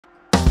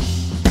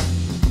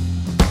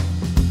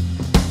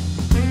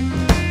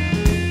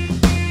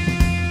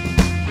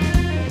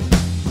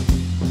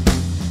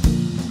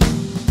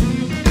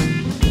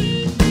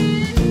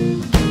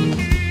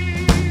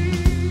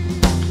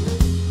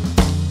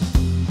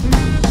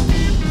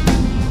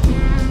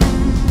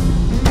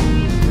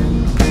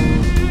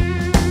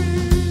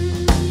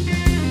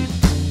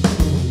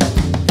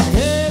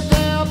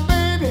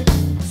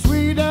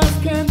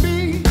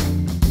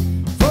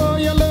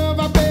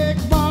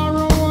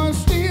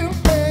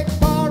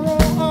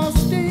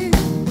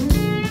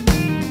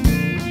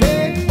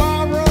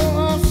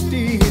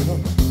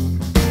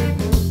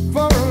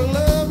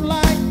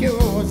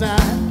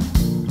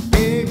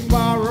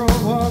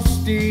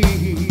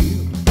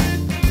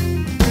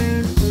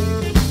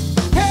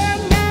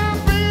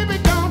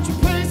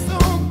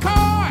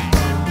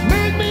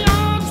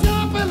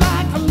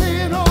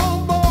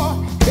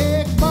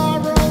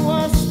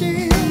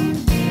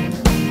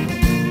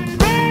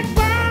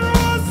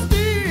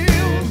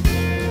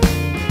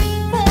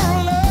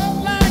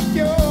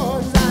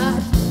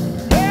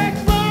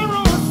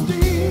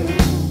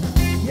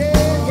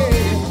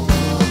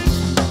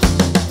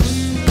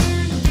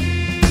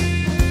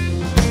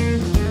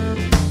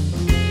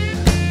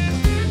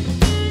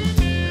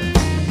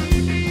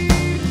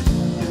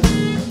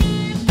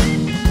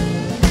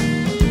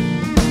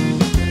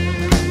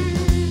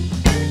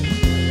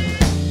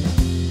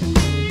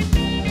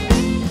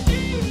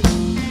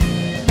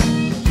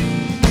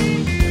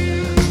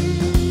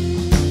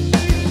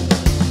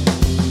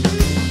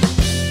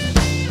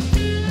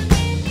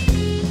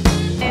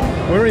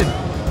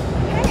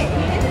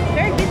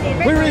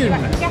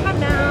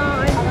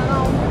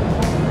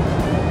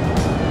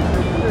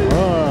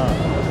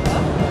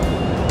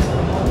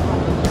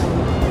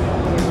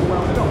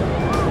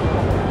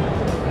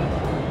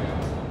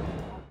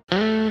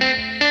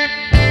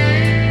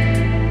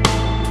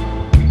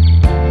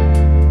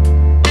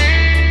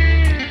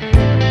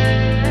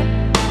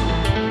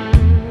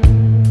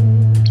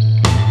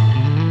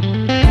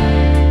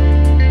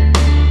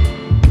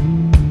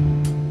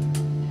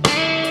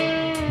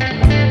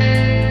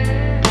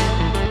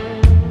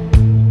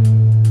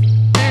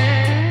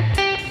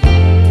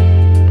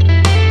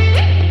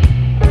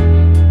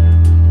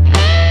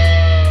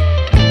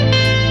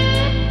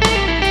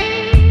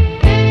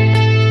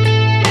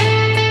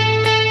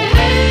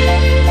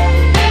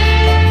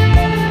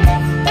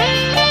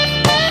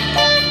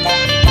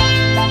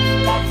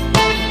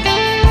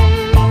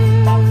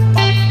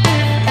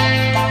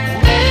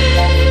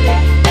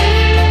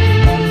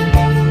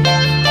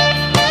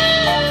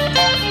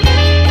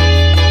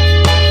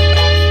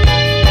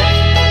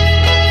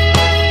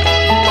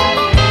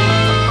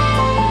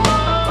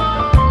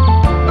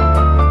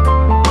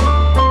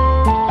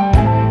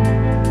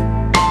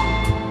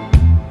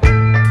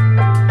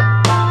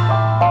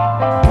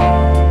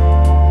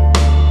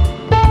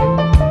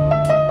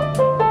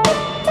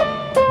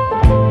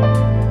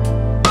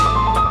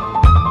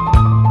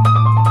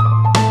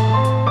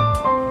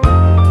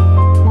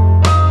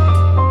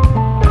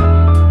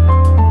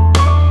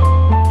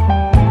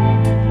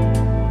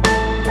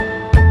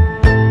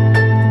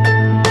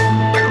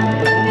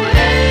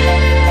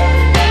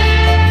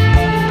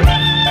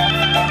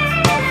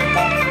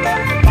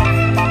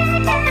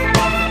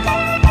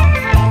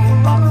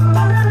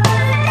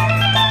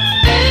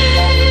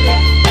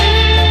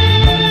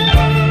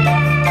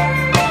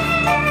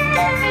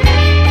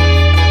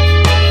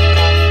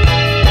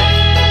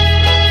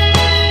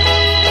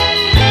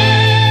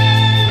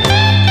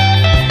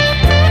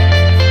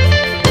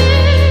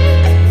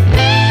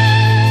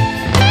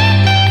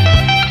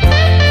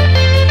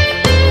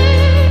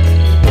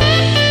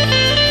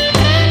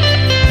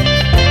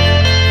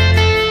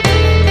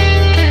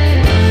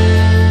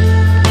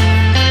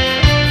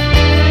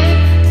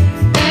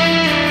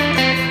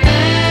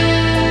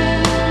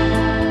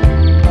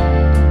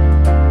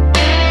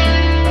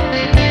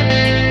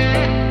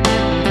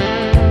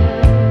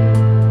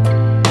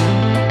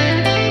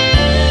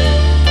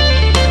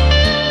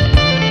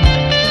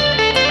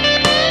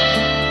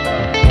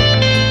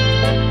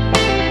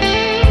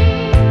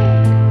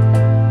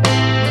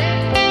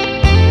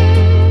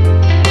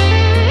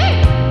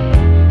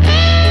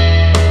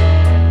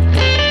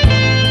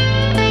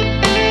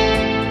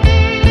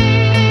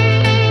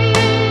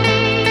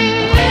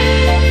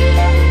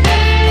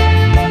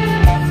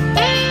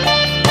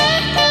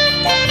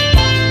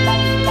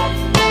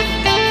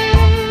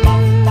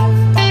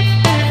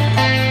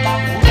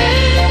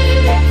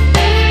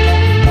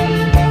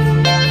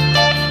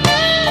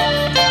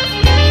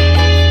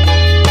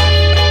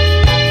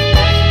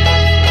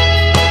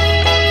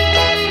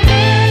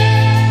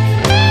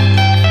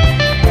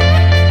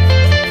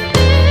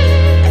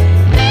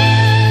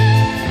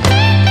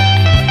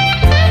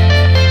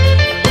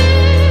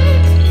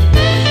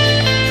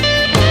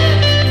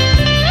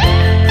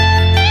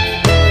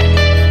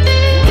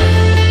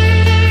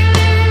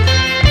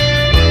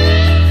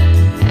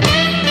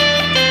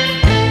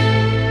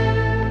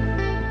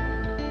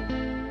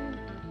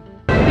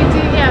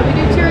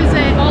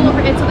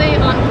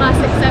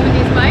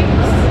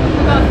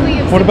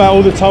What about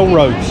all the toll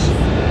roads?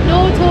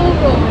 No toll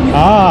roads.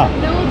 Ah.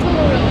 No toll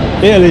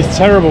roads. Italy's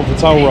terrible for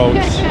toll roads.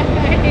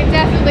 It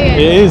definitely is.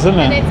 It is, isn't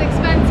it? And it's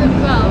expensive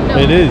as well. No,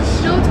 it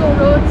is. No toll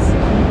roads.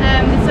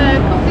 It's a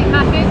complete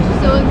package,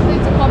 so it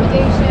includes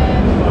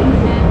accommodation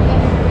and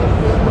dinners.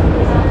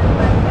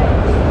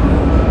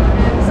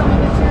 Some of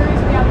the tours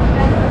we have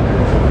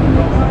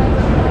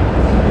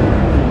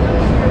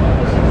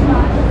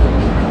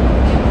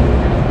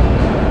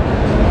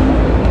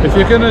If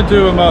you're going to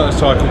do a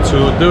motorcycle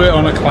tour, do it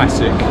on a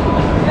classic. 100%.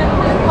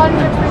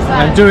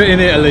 And do it in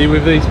Italy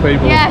with these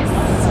people. Yes.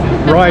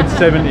 Ride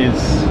 70s.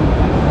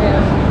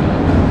 Yeah.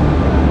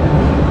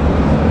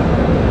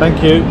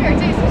 Thank you. Here,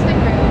 take some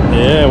stickers.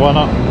 Yeah, why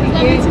not? It's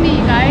lovely to meet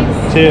you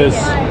guys. Cheers.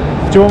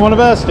 Do you want one of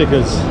our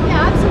stickers?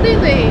 Yeah,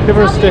 absolutely. Give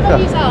her a Tell me sticker. about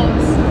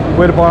yourselves.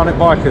 We're the Bionic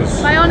Bikers.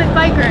 Bionic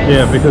Bikers.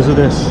 Yeah, because of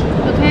this.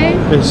 Okay.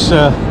 It's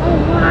oh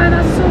wow,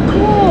 that's so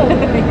cool.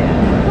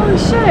 Holy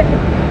shit.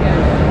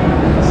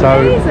 so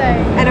amazing.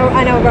 And I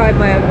ride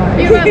my own bike.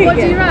 You ride, what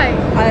do you ride?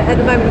 At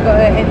the moment I've got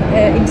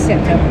an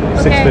Interceptor.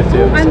 650.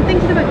 Oh, I'm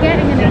thinking about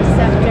getting an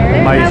Interceptor.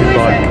 Amazing How is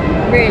bike.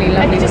 it? Really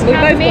I lovely. just We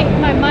can't both make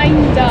my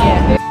mind up.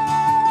 Yeah.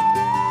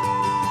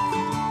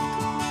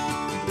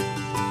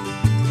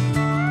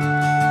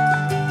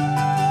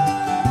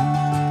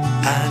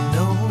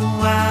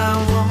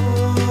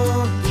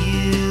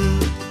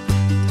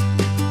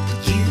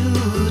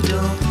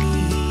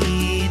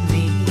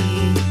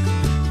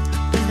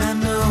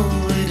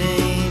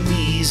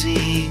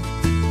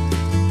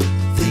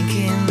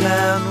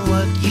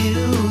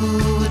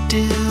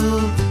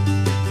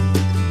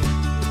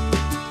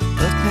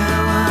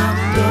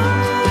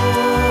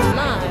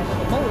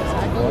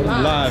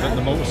 live at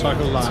the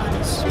motorcycle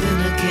line. Spin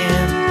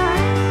again.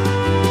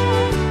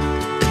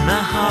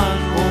 My heart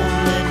won't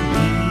let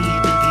me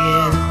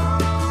begin.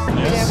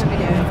 Yes.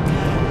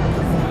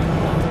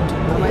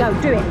 Go,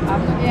 do it.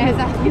 Yeah,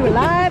 exactly. You're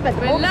alive at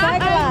the We're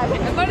motorcycle live.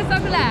 line. I'm going to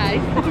stop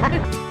alive.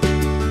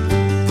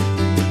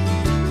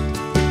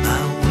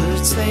 My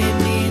words, they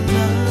mean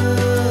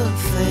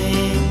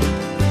nothing,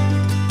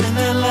 and I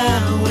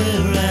lie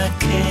where I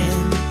can.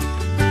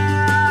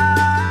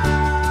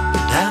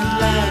 I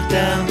lie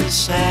down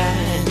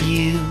beside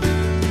you,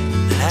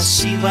 and I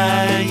see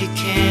why you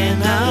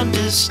can't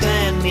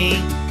understand me.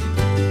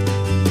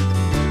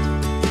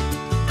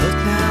 But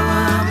now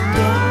I'm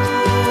gone,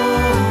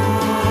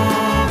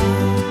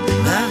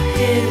 my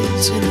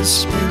head's in a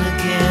spin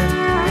again,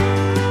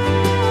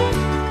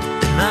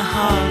 and my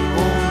heart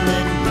won't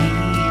let me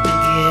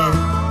begin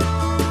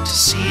to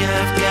see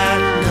I've got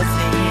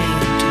nothing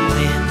to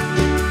win.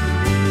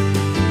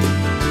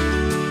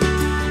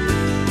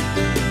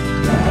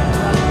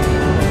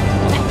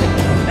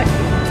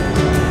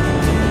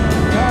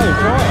 Yeah,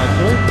 it's right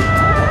actually.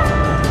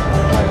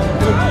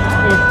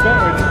 It looks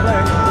better in the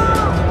flex.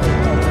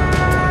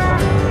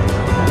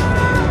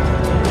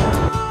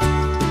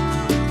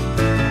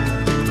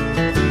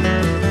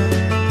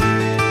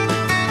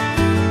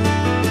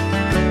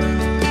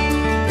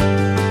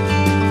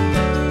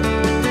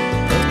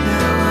 But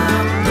now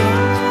I'm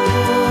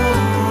gone,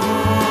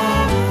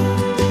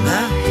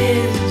 my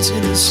head's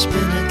in a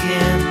spin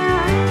again,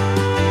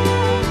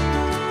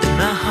 and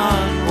my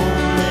heart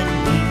won't let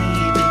me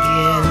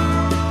begin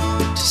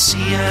to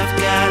see I've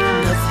got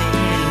nothing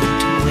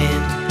to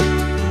win.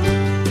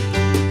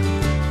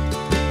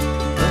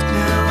 But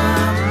now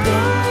I'm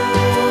gone,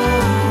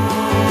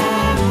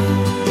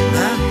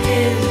 my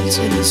head's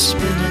in a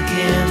spin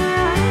again,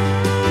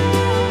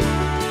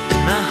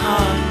 and my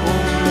heart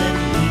won't let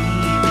me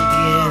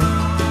begin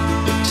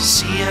to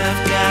see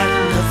I've got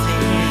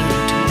nothing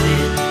to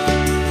win.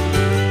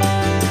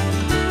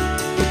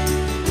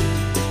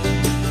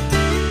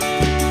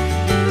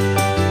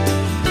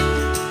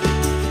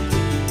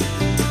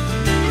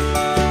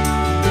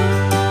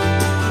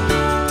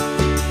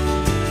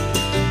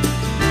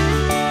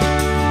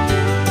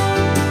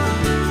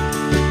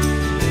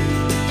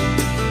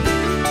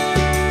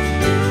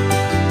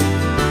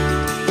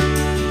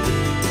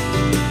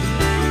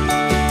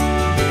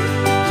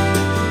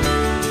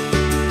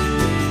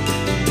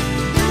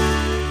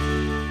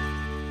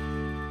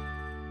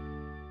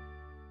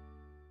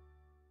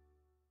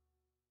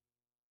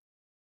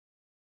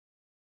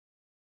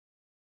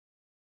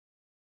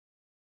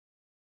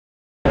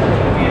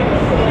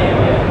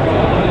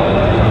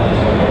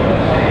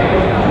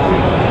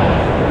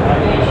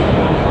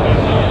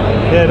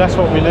 Yeah, that's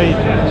what we need.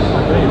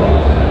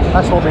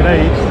 That's what we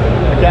need.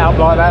 To get up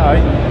like that,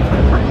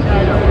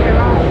 eh?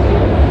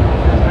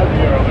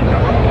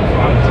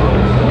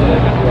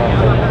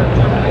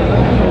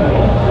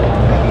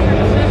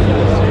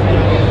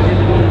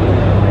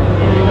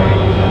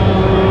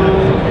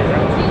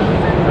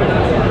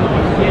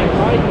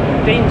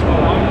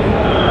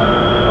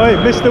 Hey,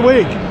 Mr.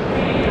 Wig.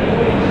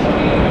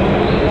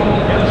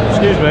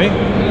 Excuse me.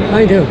 How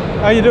you doing?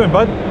 How you doing,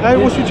 bud? Hey,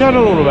 what's your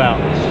channel all about?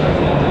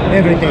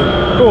 Everything.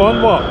 Go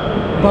on, what?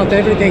 About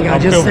everything I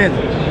I'm just filming.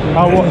 said.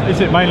 Oh, what? Is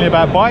it mainly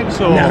about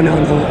bikes or?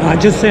 No. I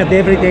just said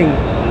everything.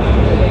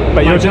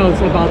 But My you're channel's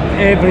about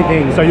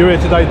everything. so you're here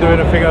today doing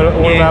a thing all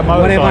about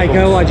motorcycles. Whenever I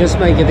go, I just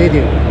make a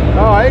video.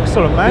 Oh,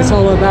 excellent, man. It's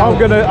all about-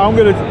 I'm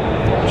gonna.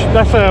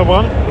 That's our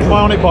one.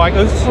 Bionic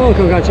bikers. Oh,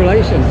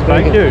 congratulations.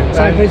 Very Thank good. you.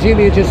 So I presume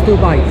you just 2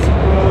 bikes.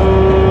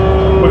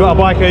 We've got a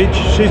bike each.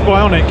 She's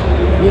bionic.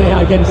 Yeah,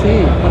 I can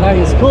see. But that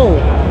is cool.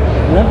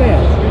 Love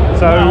it.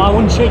 So No, I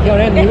won't shake your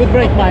hand. You would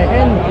break my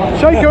hand.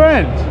 shake your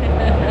hand.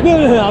 No,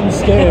 I'm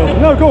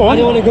scared. No, go on. I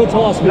don't want to go to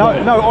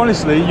hospital. No,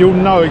 honestly, you'll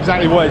know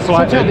exactly what it's So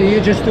like. tell me,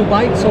 you just 2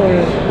 bikes or?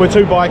 We're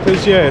 2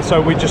 bikers, yeah. So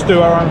we just do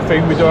our own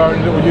thing. We do our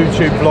own little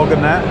YouTube vlog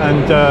and that.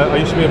 And I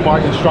used to be a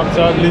bike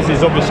instructor.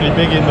 Lizzie's obviously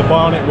big in the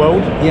Bionic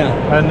world. Yeah.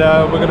 And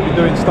we're going to be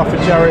doing stuff for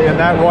charity and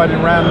that, riding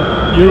around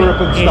Europe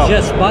and It's stuff.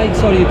 just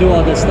bikes or you do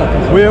other stuff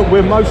as well?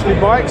 We're mostly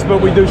bikes, but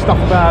we do stuff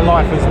about our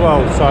life as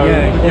well. So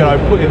Yeah, cool. you know,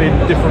 putting in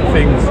different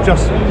things,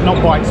 just not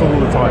bikes all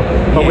the time.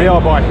 But we Yeah.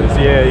 are bikers,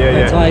 yeah.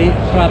 That's why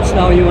perhaps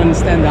now you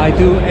understand I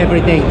do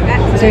everything.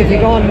 So if you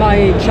go on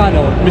my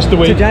channel, Mr.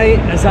 Wig. today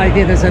as I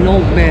did as an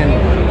old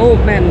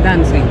man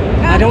dancing.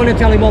 I don't want to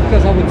tell him off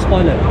because I would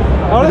spoil it.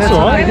 Oh, But that's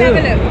all what right. I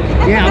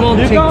do. Yeah, I'm on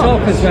You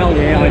TikTok dance? as well.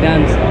 Yeah, I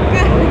dance.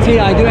 See,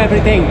 I do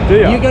everything. Do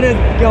ya? You're gonna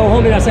go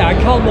home and I say, I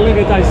can't believe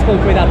it. I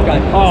spoke with that guy.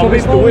 Oh, so Mr.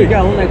 before we Wig.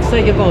 go, let's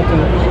take a photo.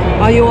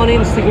 Are you on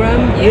Instagram?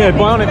 Yeah,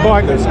 Bionic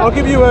bikers. I'll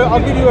give you a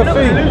thing.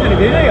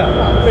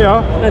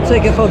 Yeah. Let's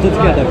take a photo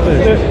together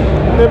first.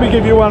 Let me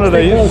give you one of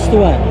Stay these. close to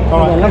her. Come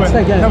right, on, come let's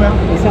here, take a come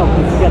here.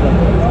 selfie together.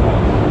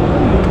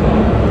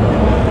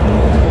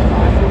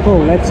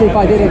 Cool, let's see if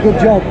I did a good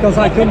job because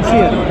I couldn't see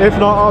it. If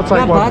not, I'll take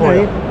Not one bad, for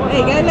you. eh? There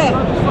you go, look.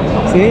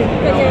 See?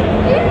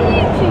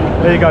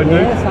 There you go, dude.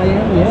 Yes, I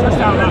am,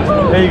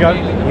 yeah. There you go.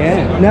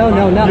 Yeah. No,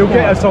 not You'll that.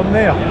 get us on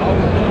there.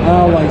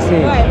 Oh, I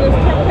see. Right, we'll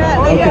check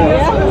that. There you go, Okay.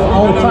 yeah?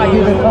 I'll tag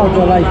you the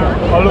photo later.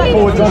 I look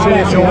forward to God seeing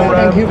bless your you.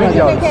 Thank you, brother.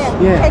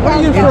 videos. Yeah. Where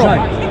are you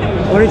Enjoy.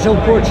 Original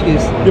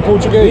Portuguese. You're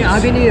Portuguese? Yeah,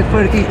 I've been here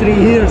 33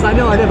 years. I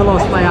know I never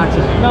lost my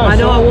accent. No, I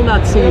know so- I will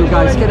not see you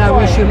guys. Can I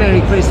wish you Merry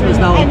Christmas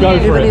now? Go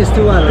for Even it. it's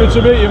too early. Good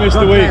to meet you, Mr.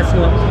 God Wig. bless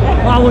you.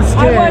 I was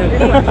scared.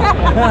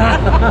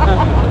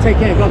 Take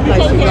care. God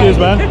bless you. Cheers,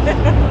 man.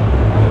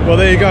 Well,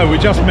 there you go. We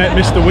just met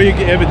Mr. Wig.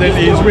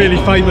 Evidently, he's really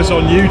famous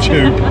on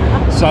YouTube.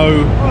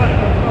 So,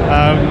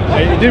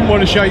 he didn't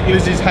want to shake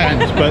Lizzie's hand,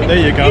 but there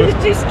you go. He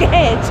was too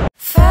scared.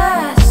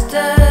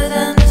 Faster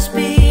than the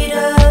speed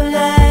of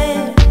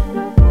light,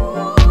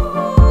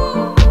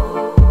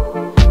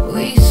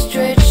 we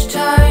stretch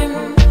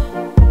time.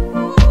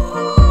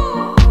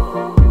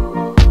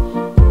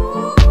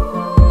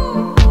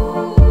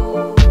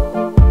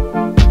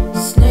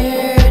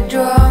 Snare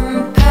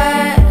drum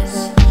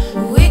pass,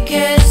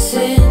 wicked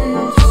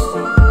sins.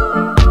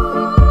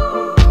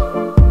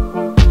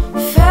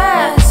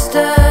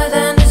 Faster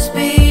than the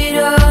speed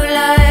of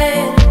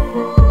light.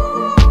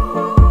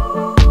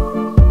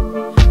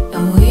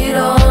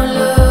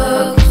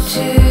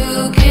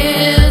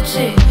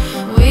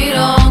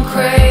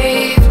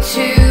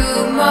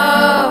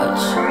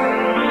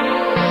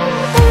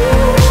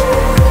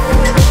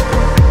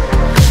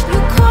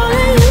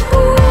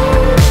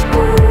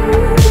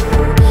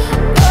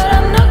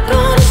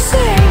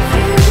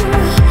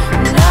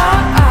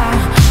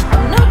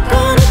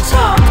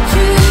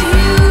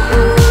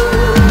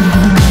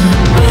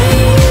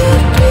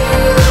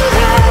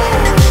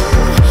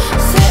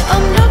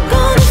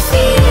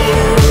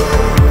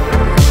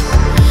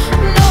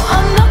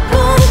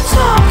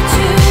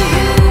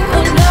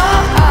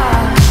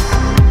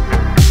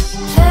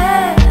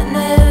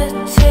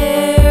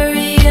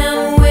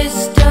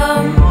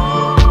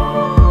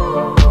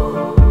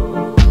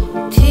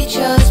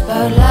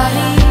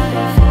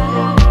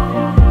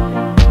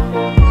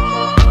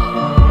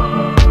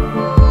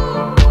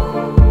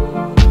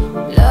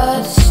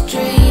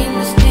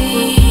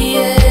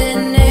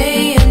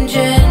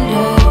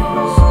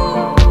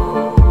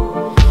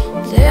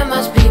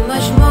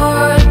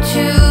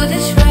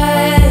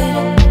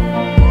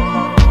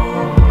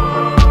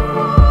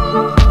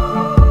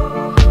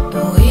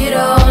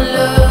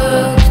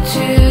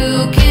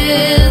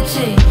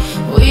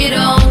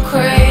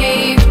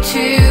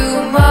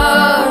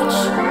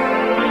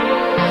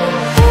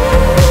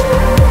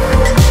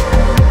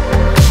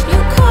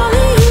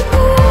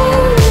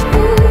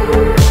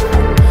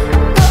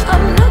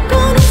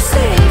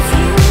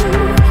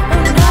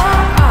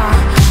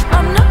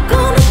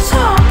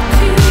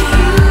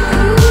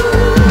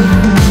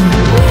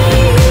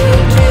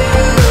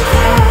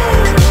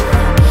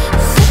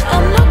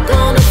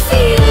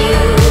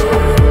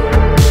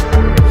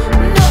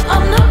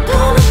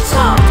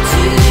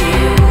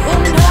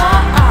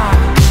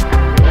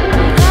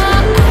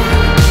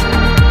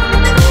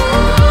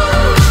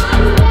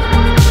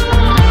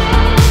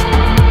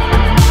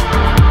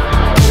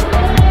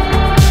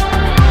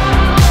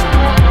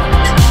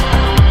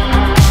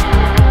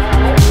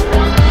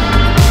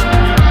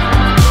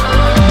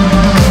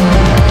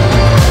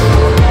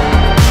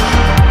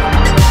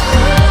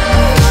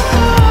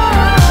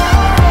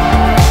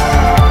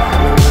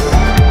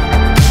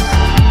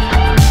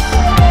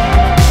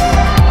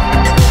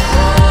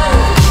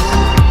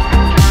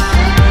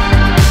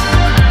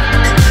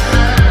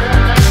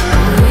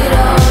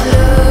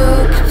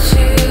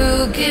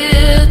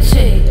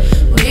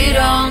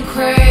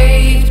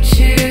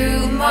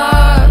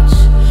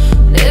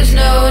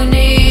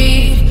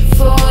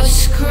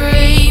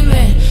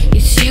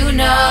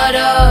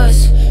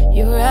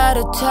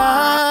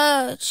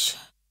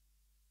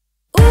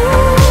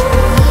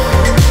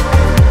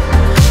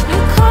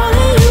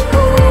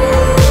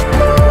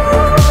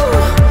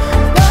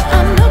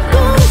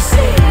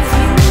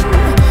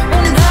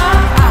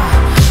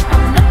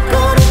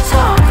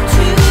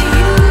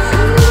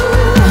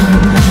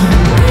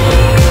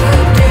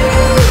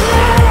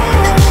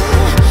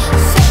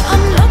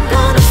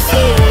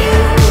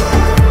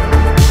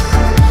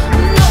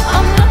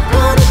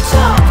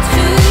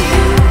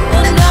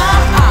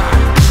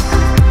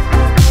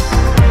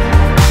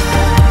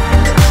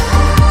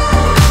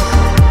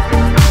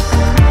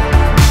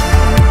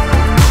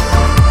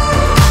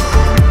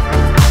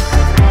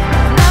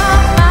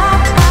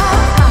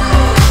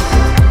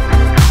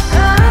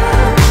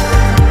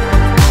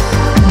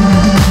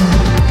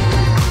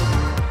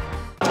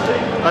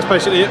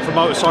 basically it for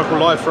Motorcycle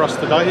Live for us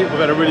today. We've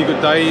had a really good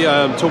day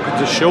talking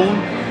to Sean,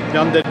 the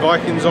Undead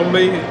Viking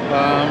zombie.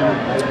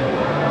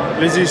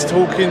 Lizzie's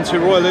talking to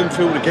Royal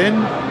Enfield again.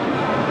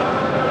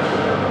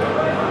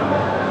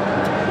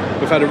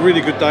 We've had a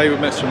really good day. We've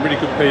met some really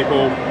good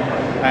people,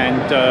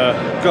 and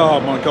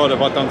God, my God,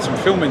 have I done some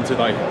filming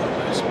today.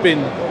 It's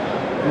been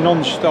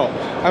non-stop.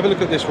 Have a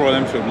look at this Royal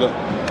Enfield, look.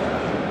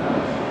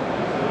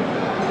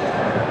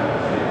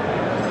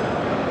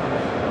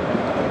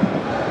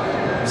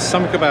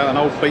 Something about an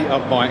old beat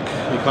up bike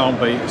you can't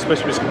beat,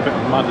 especially with a bit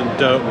of mud and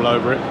dirt all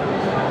over it.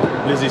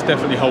 Lizzie's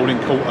definitely holding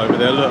court over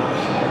there, look.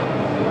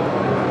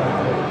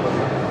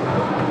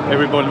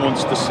 Everybody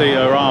wants to see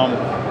her arm,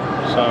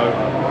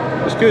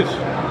 so it's good.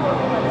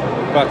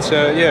 But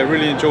yeah,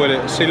 really enjoyed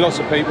it. See lots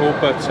of people,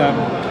 but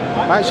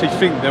I actually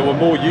think there were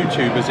more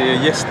YouTubers here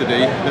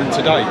yesterday than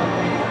today.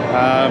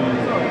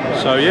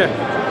 So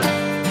yeah.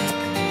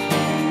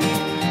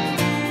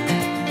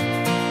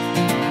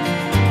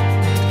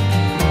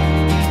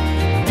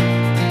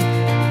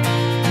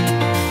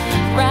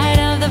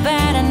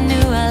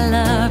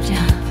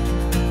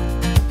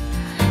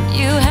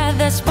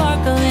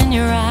 Sparkle in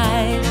your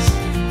eyes,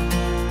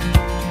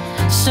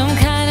 some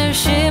kind of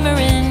shimmer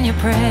in your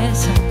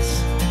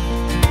presence,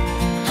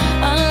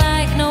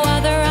 unlike no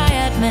other I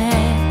had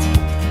met.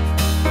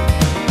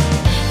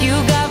 You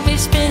got me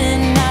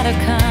spinning out of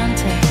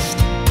context,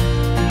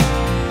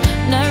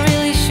 not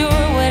really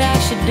sure what I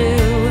should do.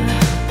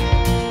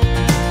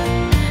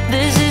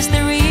 This is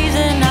the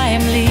reason I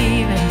am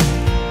leaving.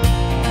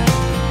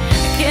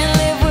 I can't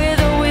live with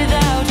or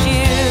without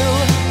you.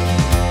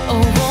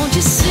 Oh, won't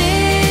you see?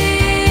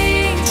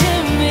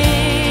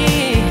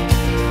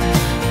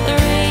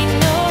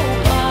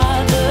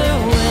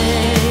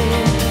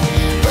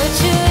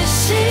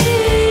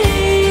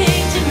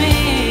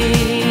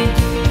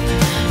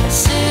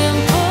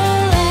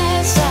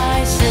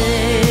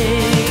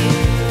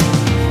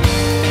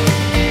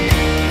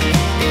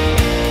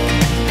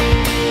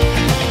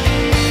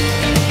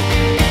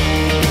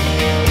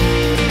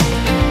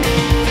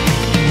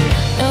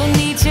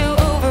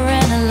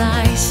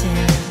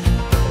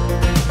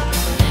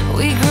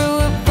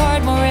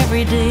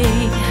 Every day